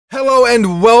Hello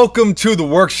and welcome to the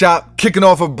workshop, kicking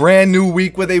off a brand new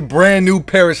week with a brand new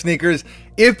pair of sneakers.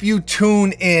 If you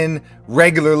tune in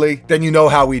regularly, then you know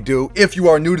how we do. If you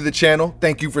are new to the channel,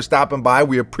 thank you for stopping by.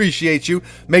 We appreciate you.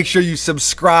 Make sure you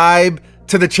subscribe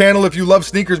to the channel if you love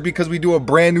sneakers, because we do a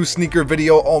brand new sneaker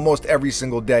video almost every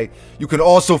single day. You can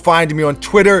also find me on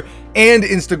Twitter and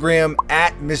Instagram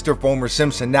at Mr. Foamer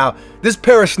Simpson. Now, this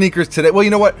pair of sneakers today, well,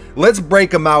 you know what? Let's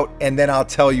break them out and then I'll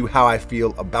tell you how I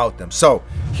feel about them. So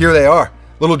here they are.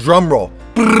 Little drum roll.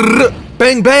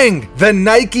 Bang, bang. The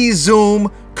Nike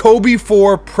Zoom Kobe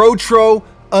 4 Protro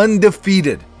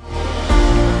Undefeated.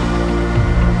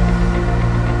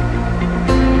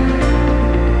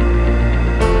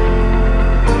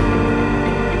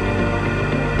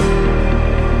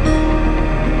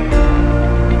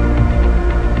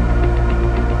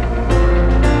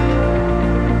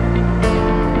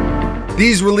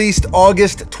 These released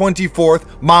August 24th,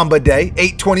 Mamba Day,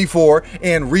 8/24,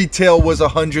 and retail was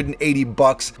 180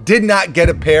 bucks. Did not get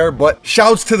a pair, but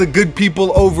shouts to the good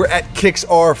people over at Kicks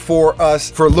R for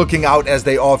us for looking out as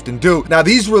they often do. Now,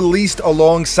 these released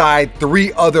alongside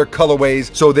 3 other colorways,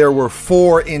 so there were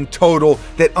 4 in total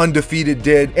that Undefeated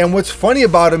did. And what's funny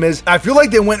about them is I feel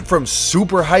like they went from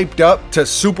super hyped up to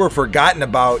super forgotten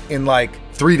about in like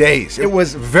 3 days. It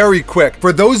was very quick.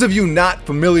 For those of you not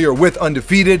familiar with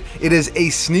Undefeated, it is a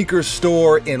sneaker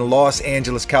store in Los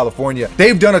Angeles, California.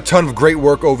 They've done a ton of great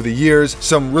work over the years,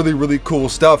 some really cool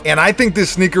stuff, and I think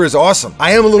this sneaker is awesome.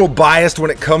 I am a little biased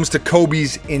when it comes to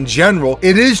Kobe's in general.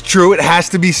 It is true, it has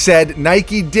to be said,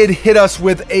 Nike did hit us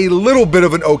with a little bit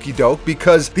of an okie doke,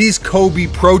 because these Kobe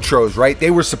Protros, right, they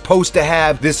were supposed to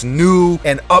have this new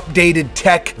and updated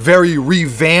tech, very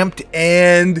revamped,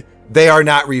 and they are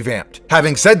not revamped.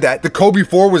 Having said that, the Kobe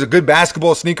 4 was a good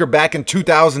basketball sneaker back in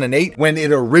 2008 when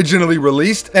it originally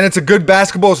released, and it's a good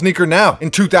basketball sneaker now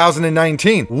in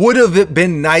 2019. Would have it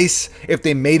been nice if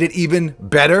they made it even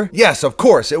better? Yes, of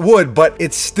course it would, but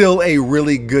it's still a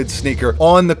really good sneaker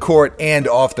on the court and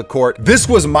off the court. This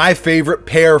was my favorite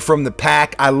pair from the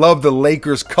pack. I love the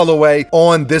Lakers colorway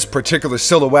on this particular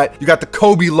silhouette. You got the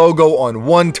Kobe logo on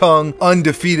one tongue,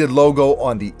 Undefeated logo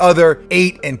on the other,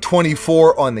 8 and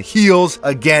 24 on the heel.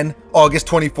 Again, August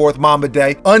 24th, Mamba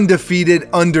Day, Undefeated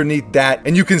underneath that.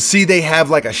 And you can see they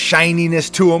have like a shininess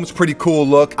to them. It's a pretty cool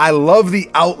look. I love the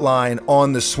outline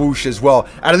on the swoosh as well.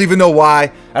 I don't even know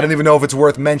why. I don't even know if it's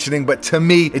worth mentioning, but to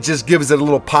me, it just gives it a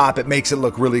little pop. It makes it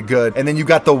look really good. And then you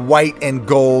got the white and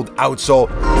gold outsole.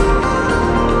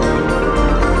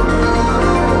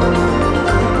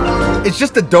 It's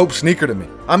just a dope sneaker to me.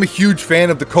 I'm a huge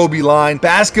fan of the Kobe line.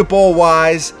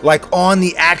 Basketball-wise, like on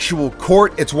the actual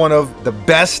court, it's one of the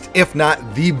best, if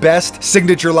not the best,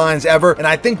 signature lines ever. And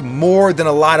I think more than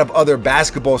a lot of other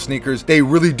basketball sneakers, they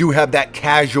really do have that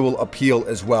casual appeal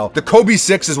as well. The Kobe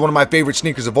 6 is one of my favorite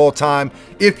sneakers of all time.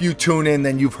 If you tune in,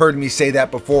 then you've heard me say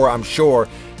that before, I'm sure.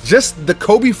 Just the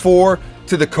Kobe 4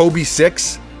 to the Kobe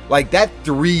 6, like that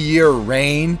 3-year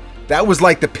reign, that was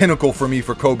like the pinnacle for me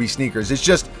for Kobe sneakers. It's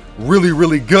just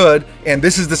really good, and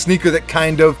this is the sneaker that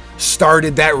kind of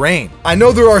started that reign. I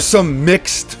know there are some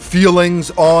mixed feelings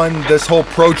on this whole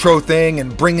Protro thing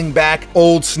and bringing back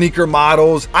old sneaker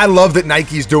models. I love that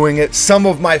Nike's doing it. Some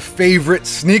of my favorite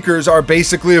sneakers are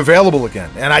basically available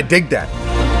again, and I dig that.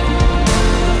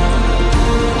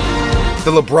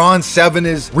 The LeBron 7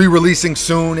 is re-releasing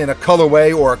soon in a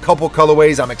colorway or a couple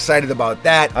colorways. I'm excited about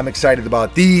that. I'm excited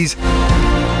about these.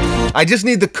 I just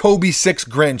need the Kobe 6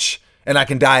 Grinch and I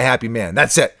can die a happy man.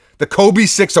 That's it. The Kobe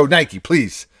 6, oh Nike,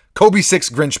 please. Kobe 6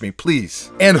 Grinch me,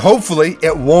 please. And hopefully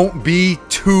it won't be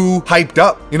too hyped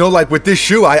up. You know, like with this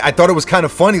shoe, I thought it was kind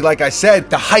of funny. Like I said,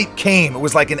 the hype came. It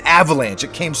was like an avalanche.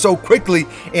 It came so quickly,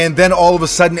 and then all of a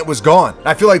sudden it was gone.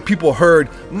 I feel like people heard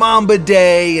Mamba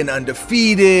Day and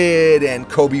Undefeated and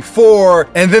Kobe 4,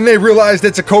 and then they realized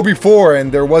it's a Kobe 4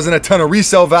 and there wasn't a ton of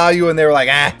resale value, and they were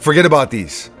like, forget about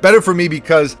these. Better for me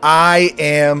because I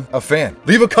am a fan.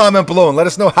 Leave a comment below and let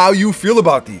us know how you feel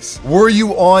about these. Were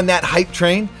you on that hype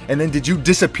train? And then did you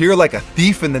disappear like a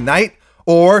thief in the night?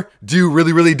 Or do you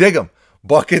really dig them?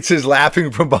 Buckets is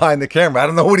laughing from behind the camera. I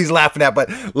don't know what he's laughing at, but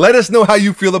let us know how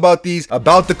you feel about these,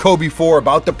 about the Kobe 4,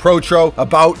 about the Protro,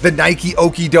 about the Nike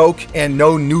Okie Doke, and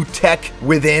no new tech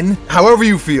within. However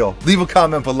you feel, leave a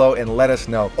comment below and let us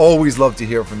know. Always love to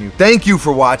hear from you. Thank you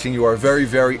for watching. You are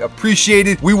very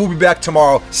appreciated. We will be back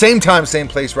tomorrow, same time, same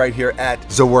place, right here at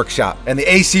the workshop. And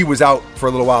the AC was out for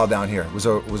a little while down here. It was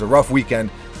a rough weekend,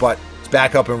 but it's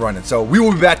back up and running. So we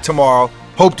will be back tomorrow.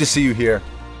 Hope to see you here.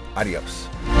 Adios.